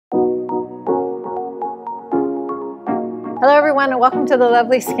Hello everyone and welcome to the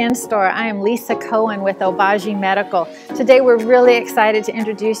Lovely Skin Store. I am Lisa Cohen with Obagi Medical. Today we're really excited to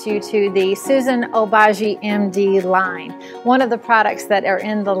introduce you to the SUZANOBAGIMD line. One of the products that are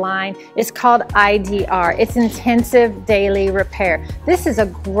in the line is called IDR. It's Intensive Daily Repair. This is a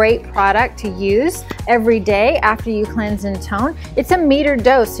great product to use every day after you cleanse and tone. It's a metered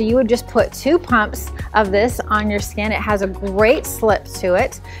dose, so you would just put 2 pumps of this on your skin. It has a great slip to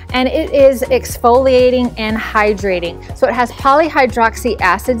it, and it is exfoliating and hydrating. So it has polyhydroxy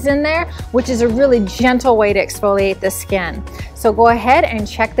acids in there, which is a really gentle way to exfoliate the skin. So go ahead and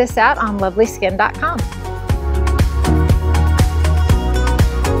check this out on LovelySkin.com.